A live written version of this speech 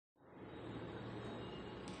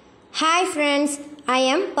Hi friends, I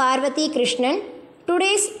am Parvati Krishnan.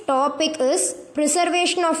 Today's topic is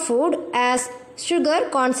preservation of food as sugar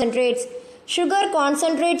concentrates. Sugar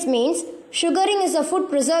concentrates means sugaring is a food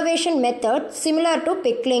preservation method similar to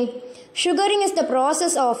pickling. Sugaring is the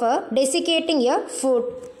process of desiccating a food.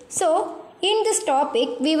 So, in this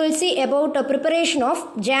topic, we will see about the preparation of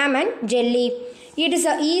jam and jelly. It is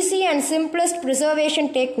an easy and simplest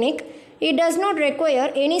preservation technique. It does not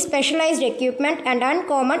require any specialized equipment and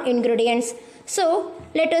uncommon ingredients. So,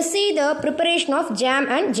 let us see the preparation of jam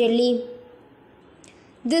and jelly.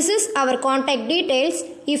 This is our contact details.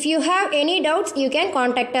 If you have any doubts, you can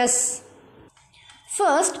contact us.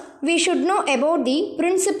 First, we should know about the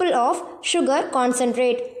principle of sugar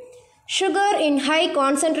concentrate. Sugar in high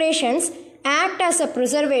concentrations act as a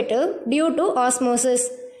preservative due to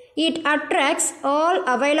osmosis. It attracts all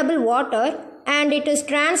available water and it is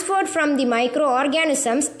transferred from the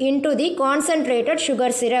microorganisms into the concentrated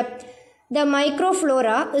sugar syrup. The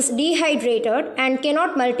microflora is dehydrated and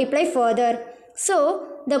cannot multiply further. So,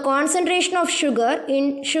 the concentration of sugar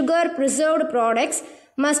in sugar preserved products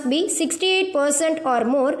must be 68% or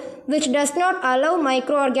more, which does not allow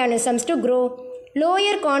microorganisms to grow.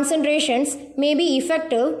 Lower concentrations may be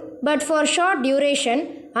effective, but for short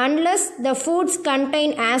duration unless the foods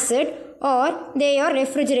contain acid or they are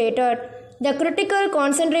refrigerated. The critical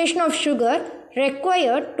concentration of sugar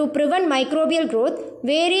required to prevent microbial growth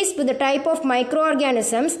varies with the type of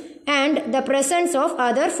microorganisms and the presence of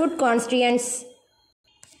other food constituents.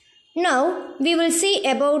 Now, we will see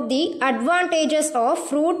about the advantages of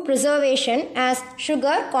fruit preservation as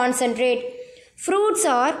sugar concentrate. Fruits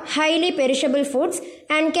are highly perishable foods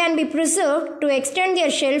and can be preserved to extend their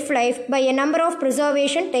shelf life by a number of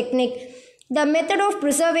preservation techniques. The method of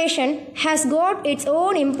preservation has got its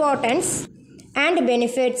own importance and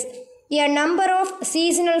benefits. A number of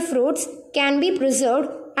seasonal fruits can be preserved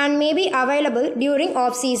and may be available during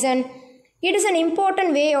off-season. It is an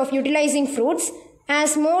important way of utilizing fruits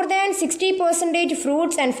as more than 60%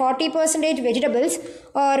 fruits and 40% vegetables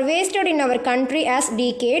are wasted in our country as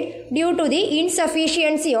decade due to the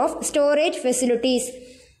insufficiency of storage facilities.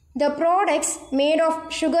 The products made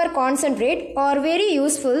of sugar concentrate are very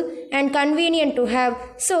useful and convenient to have.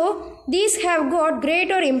 So, these have got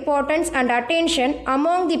greater importance and attention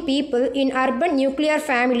among the people in urban nuclear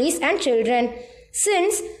families and children.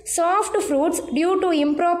 Since soft fruits, due to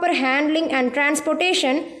improper handling and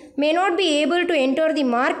transportation, may not be able to enter the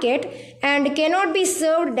market and cannot be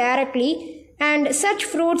served directly, and such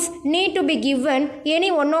fruits need to be given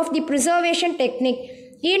any one of the preservation technique.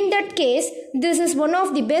 In that case, this is one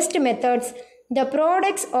of the best methods. The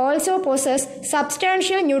products also possess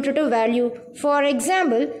substantial nutritive value. For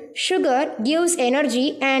example, sugar gives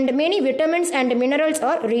energy and many vitamins and minerals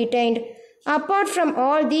are retained. Apart from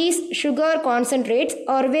all these, sugar concentrates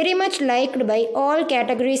are very much liked by all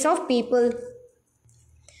categories of people.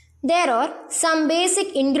 There are some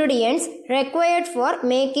basic ingredients required for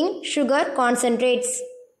making sugar concentrates.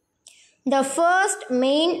 The first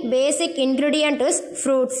main basic ingredient is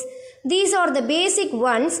fruits. These are the basic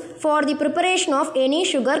ones for the preparation of any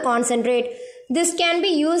sugar concentrate. This can be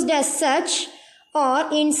used as such or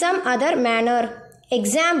in some other manner.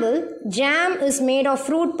 Example, jam is made of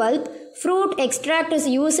fruit pulp, fruit extract is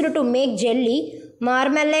used to make jelly,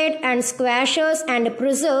 marmalade and squashes and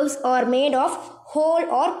preserves are made of whole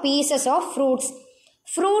or pieces of fruits.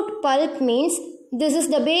 Fruit pulp means this is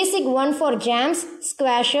the basic one for jams,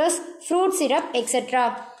 squashes, fruit syrup,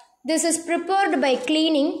 etc. This is prepared by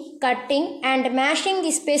cleaning, cutting and mashing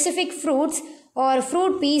the specific fruits or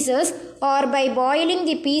fruit pieces or by boiling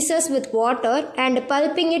the pieces with water and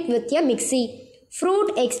pulping it with a mixie.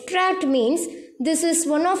 Fruit extract means this is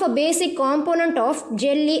one of a basic component of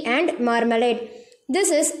jelly and marmalade.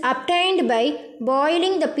 This is obtained by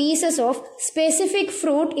boiling the pieces of specific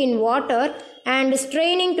fruit in water and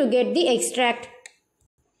straining to get the extract.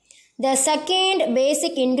 The second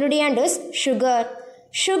basic ingredient is sugar.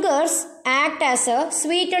 Sugars act as a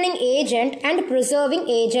sweetening agent and preserving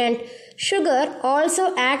agent. Sugar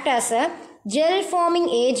also acts as a gel forming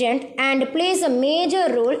agent and plays a major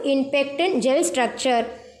role in pectin gel structure.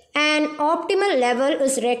 An optimal level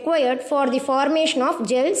is required for the formation of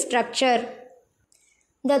gel structure.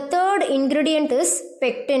 The third ingredient is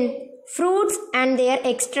pectin. Fruits and their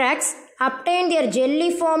extracts obtain their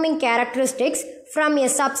jelly forming characteristics from a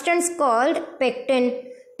substance called pectin.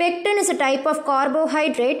 Pectin is a type of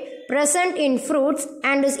carbohydrate present in fruits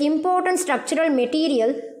and is important structural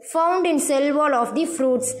material found in cell wall of the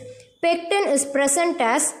fruits. Pectin is present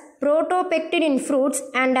as protopectin in fruits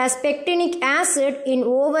and as pectinic acid in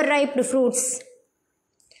overripe fruits.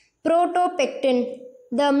 Protopectin.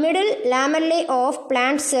 The middle lamellae of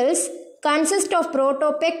plant cells consist of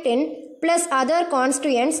protopectin plus other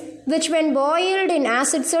constituents which when boiled in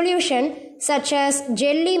acid solution such as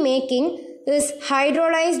jelly making is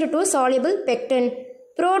hydrolyzed to soluble pectin.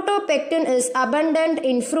 Protopectin is abundant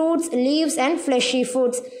in fruits, leaves and fleshy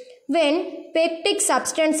foods. When pectic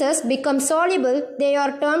substances become soluble, they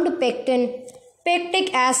are termed pectin.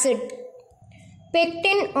 Pectic acid.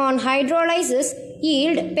 Pectin on hydrolysis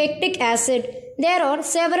yield pectic acid. There are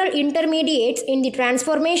several intermediates in the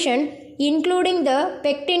transformation including the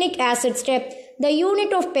pectinic acid step. The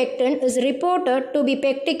unit of pectin is reported to be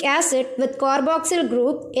pectic acid with carboxyl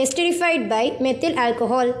group esterified by methyl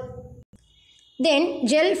alcohol. Then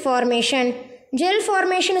gel formation. Gel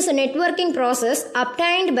formation is a networking process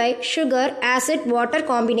obtained by sugar-acid-water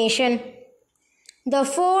combination. The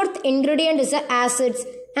fourth ingredient is the acids.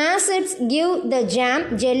 Acids give the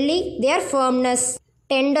jam, jelly, their firmness,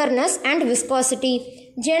 tenderness and viscosity.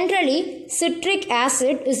 Generally, citric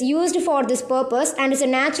acid is used for this purpose and is a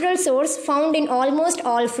natural source found in almost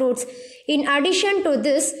all fruits. In addition to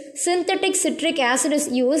this, synthetic citric acid is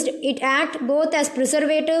used. It acts both as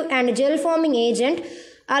preservative and gel forming agent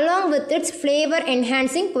along with its flavor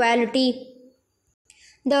enhancing quality.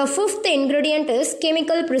 The fifth ingredient is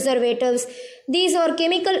chemical preservatives. These are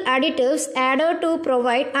chemical additives added to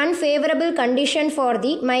provide unfavorable condition for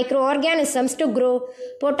the microorganisms to grow.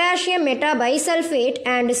 Potassium metabisulfate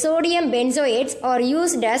and sodium benzoates are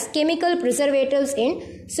used as chemical preservatives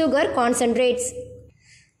in sugar concentrates.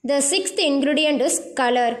 The sixth ingredient is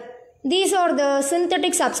color. These are the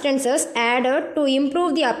synthetic substances added to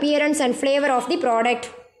improve the appearance and flavor of the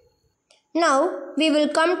product. Now we will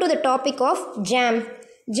come to the topic of jam.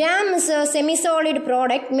 Jam is a semi-solid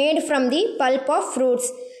product made from the pulp of fruits.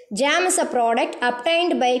 Jam is a product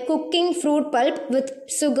obtained by cooking fruit pulp with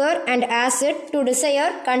sugar and acid to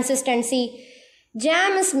desired consistency.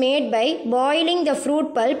 Jam is made by boiling the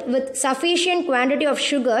fruit pulp with sufficient quantity of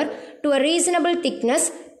sugar to a reasonable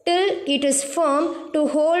thickness till it is firm to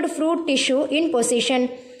hold fruit tissue in position.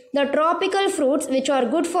 The tropical fruits which are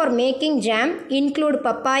good for making jam include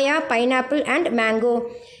papaya, pineapple and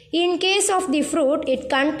mango. In case of the fruit, it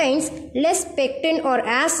contains less pectin or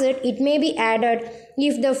acid, it may be added.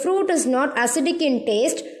 If the fruit is not acidic in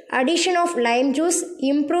taste, addition of lime juice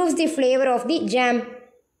improves the flavor of the jam.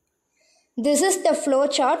 This is the flow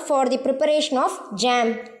chart for the preparation of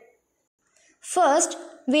jam. First,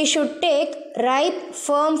 we should take ripe,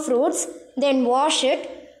 firm fruits, then wash it,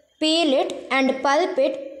 peel it and pulp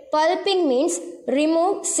it. Pulping means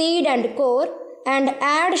remove seed and core and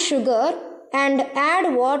add sugar and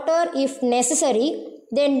add water if necessary,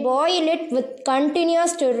 then boil it with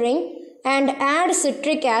continuous stirring and add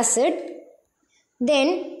citric acid.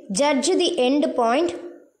 Then judge the end point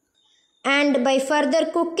and by further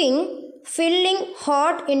cooking, filling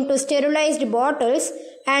hot into sterilized bottles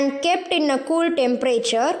and kept in a cool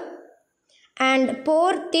temperature and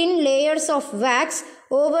pour thin layers of wax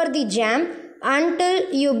over the jam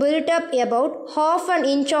until you build up about half an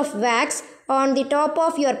inch of wax on the top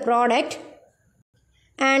of your product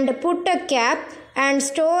and put a cap and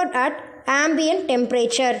store at ambient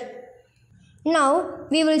temperature. Now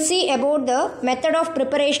we will see about the method of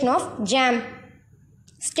preparation of jam.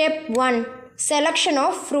 Step 1. Selection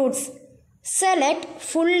of fruits. Select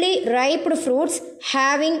fully ripe fruits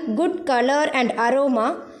having good color and aroma,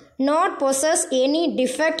 not possess any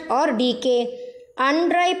defect or decay.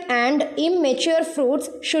 Unripe and immature fruits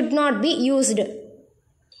should not be used.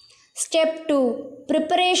 Step 2.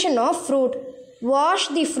 Preparation of fruit. Wash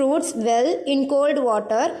the fruits well in cold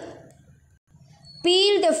water.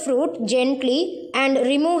 Peel the fruit gently and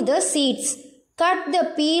remove the seeds. Cut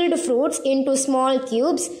the peeled fruits into small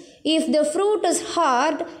cubes. If the fruit is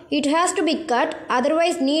hard, it has to be cut,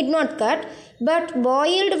 otherwise need not cut, but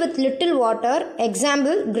boiled with little water,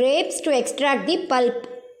 example grapes, to extract the pulp.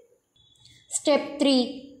 Step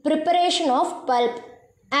 3. Preparation of pulp.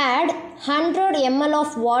 Add 100 ml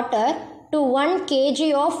of water to 1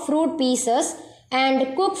 kg of fruit pieces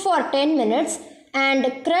and cook for 10 minutes and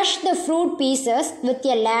crush the fruit pieces with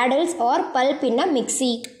a ladle or pulp in a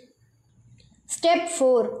mixie. Step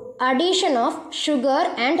 4. Addition of sugar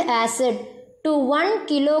and acid. To 1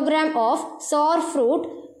 kg of sour fruit,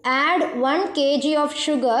 add 1 kg of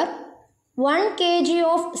sugar. 1 kg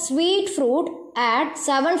of sweet fruit, add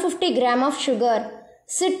 750 g of sugar.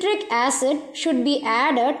 Citric acid should be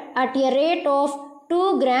added at a rate of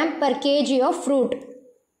 2 g per kg of fruit.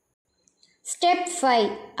 Step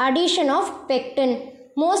 5. Addition of pectin.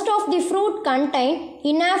 Most of the fruit contain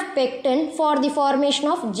enough pectin for the formation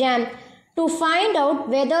of jam. To find out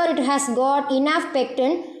whether it has got enough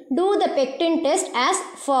pectin, do the pectin test as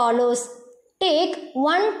follows. Take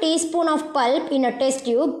 1 teaspoon of pulp in a test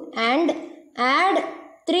tube and add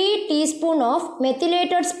 3 teaspoons of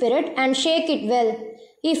methylated spirit and shake it well.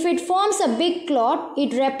 If it forms a big clot,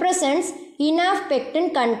 it represents enough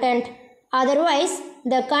pectin content. Otherwise,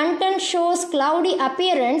 the content shows cloudy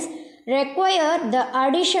appearance. Require the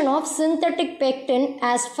addition of synthetic pectin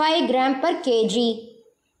as 5 gram per kg.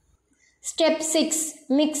 Step 6.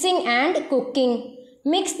 Mixing and cooking.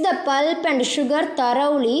 Mix the pulp and sugar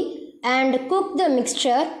thoroughly and cook the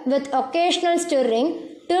mixture with occasional stirring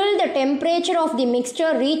till the temperature of the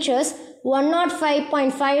mixture reaches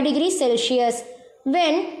 105.5 degrees Celsius.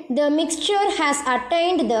 When the mixture has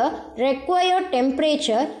attained the required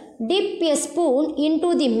temperature, dip a spoon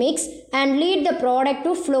into the mix and lead the product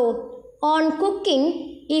to flow. On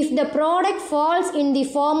cooking, if the product falls in the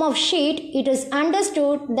form of sheet, it is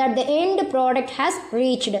understood that the end product has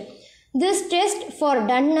reached. This test for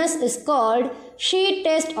doneness is called sheet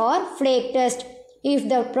test or flake test. If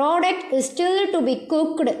the product is still to be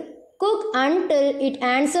cooked, cook until it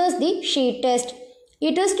answers the sheet test.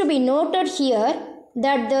 It is to be noted here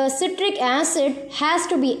that the citric acid has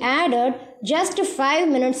to be added just 5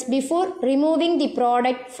 minutes before removing the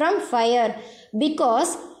product from fire,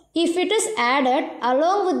 because if it is added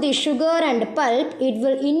along with the sugar and pulp, it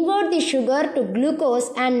will invert the sugar to glucose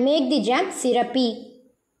and make the jam syrupy.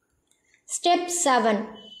 Step 7.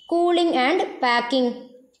 Cooling and packing.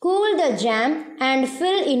 Cool the jam and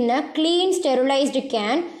fill in a clean sterilized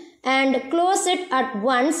can and close it at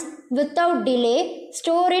once without delay.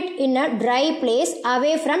 Store it in a dry place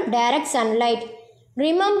away from direct sunlight.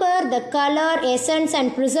 Remember, the color, essence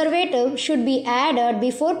and preservative should be added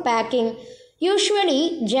before packing.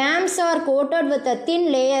 Usually, jams are coated with a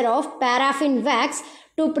thin layer of paraffin wax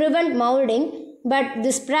to prevent molding, but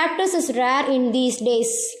this practice is rare in these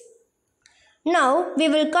days. Now, we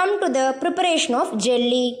will come to the preparation of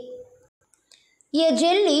jelly. A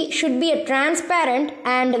jelly should be a transparent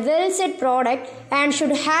and well-set product and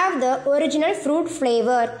should have the original fruit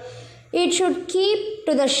flavor. It should keep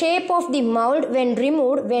to the shape of the mold when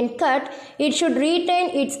removed. When cut, it should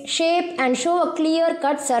retain its shape and show a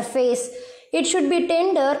clear-cut surface. It should be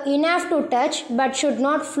tender enough to touch but should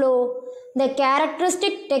not flow. The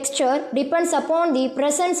characteristic texture depends upon the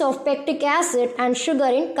presence of pectic acid and sugar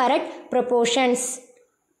in correct proportions.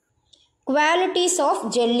 Qualities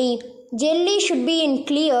of jelly. Jelly should be in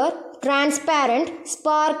clear, transparent,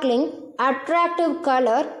 sparkling, attractive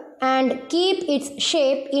color and keep its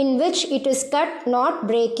shape in which it is cut, not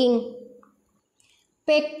breaking.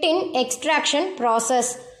 Pectin extraction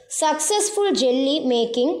process. Successful jelly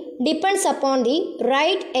making depends upon the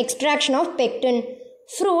right extraction of pectin.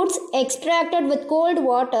 Fruits extracted with cold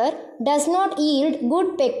water does not yield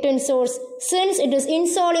good pectin source since it is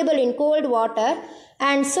insoluble in cold water,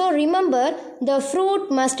 and so remember, the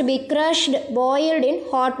fruit must be crushed, boiled in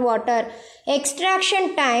hot water.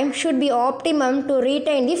 Extraction time should be optimum to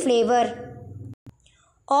retain the flavor.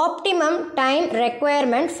 Optimum time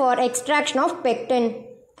requirement for extraction of pectin.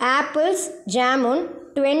 Apples, jamun,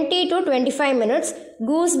 20 to 25 minutes.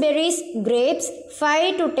 Gooseberries, grapes,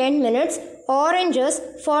 5 to 10 minutes. Oranges,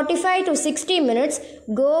 45 to 60 minutes.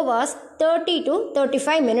 Guavas, 30 to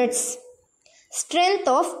 35 minutes. Strength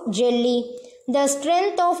of jelly. The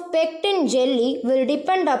strength of pectin jelly will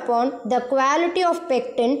depend upon the quality of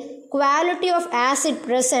pectin, quality of acid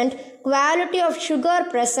present, quality of sugar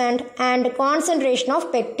present, and concentration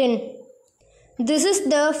of pectin. This is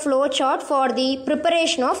the flow chart for the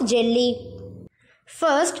preparation of jelly.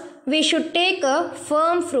 First, we should take a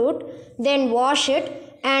firm fruit, then wash it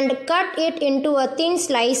and cut it into a thin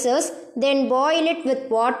slices, then boil it with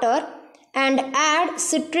water and add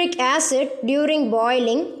citric acid during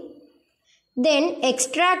boiling. Then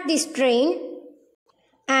extract the strain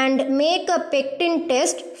and make a pectin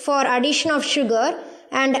test for addition of sugar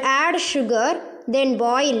and add sugar, then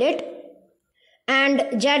boil it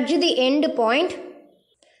and judge the end point.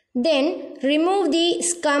 Then remove the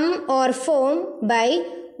scum or foam by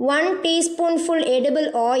 1 teaspoonful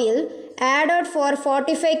edible oil added for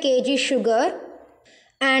 45 kg sugar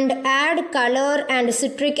and add color and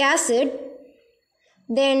citric acid.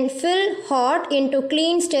 Then fill hot into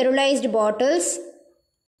clean sterilized bottles.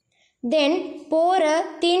 Then pour a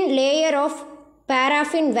thin layer of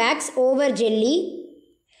paraffin wax over jelly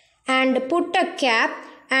and put a cap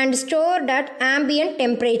and store at ambient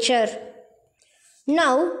temperature.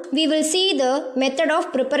 Now we will see the method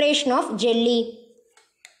of preparation of jelly.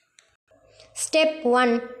 Step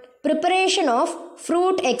 1. Preparation of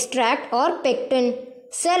fruit extract or pectin.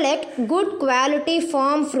 Select good quality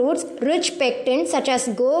farm fruits rich pectin such as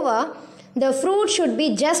guava. The fruit should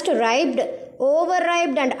be just ripe.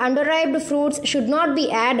 Overripe and underripe fruits should not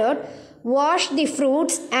be added. Wash the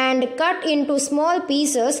fruits and cut into small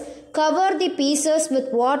pieces. Cover the pieces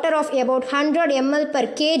with water of about 100 ml per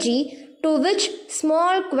kg, to which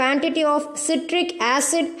small quantity of citric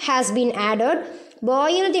acid has been added.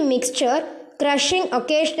 Boil the mixture, crushing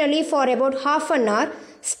occasionally for about half an hour.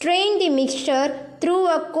 Strain the mixture through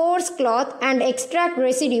a coarse cloth and extract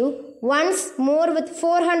residue once more with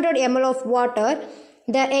 400 ml of water.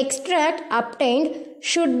 The extract obtained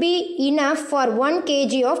should be enough for 1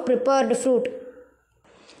 kg of prepared fruit.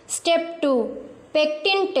 Step 2.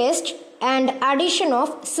 Pectin test and addition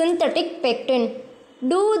of synthetic pectin.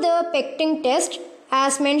 Do the pectin test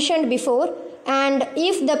as mentioned before, and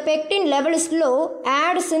if the pectin level is low,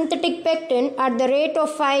 add synthetic pectin at the rate of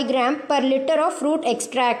 5 gram per liter of fruit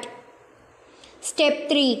extract. Step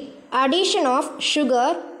 3. Addition of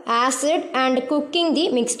sugar, acid and cooking the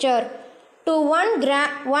mixture. To 1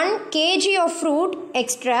 kg of fruit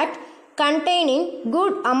extract containing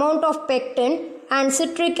good amount of pectin and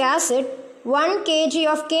citric acid, 1 kg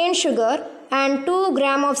of cane sugar and 2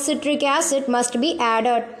 gram of citric acid must be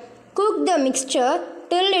added. Cook the mixture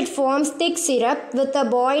till it forms thick syrup with a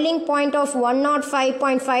boiling point of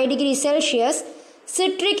 105.5 degrees Celsius.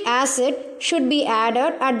 Citric acid should be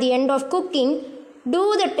added at the end of cooking. Do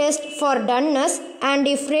the test for doneness and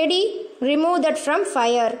if ready, remove that from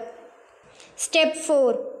fire. Step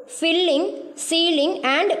 4. Filling, sealing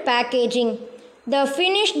and packaging. The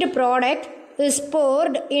finished product is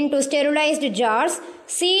poured into sterilized jars.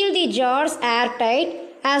 Seal the jars airtight.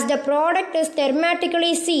 As the product is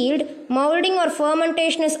thermetically sealed, molding or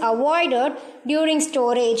fermentation is avoided during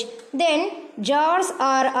storage. Then, jars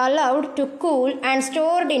are allowed to cool and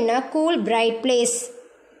stored in a cool, bright place.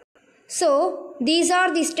 So, these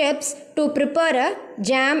are the steps to prepare a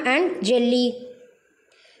jam and jelly.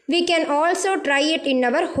 We can also try it in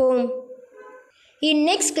our home. In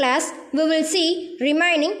next class, we will see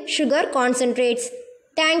remaining sugar concentrates.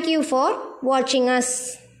 Thank you for watching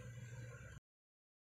us.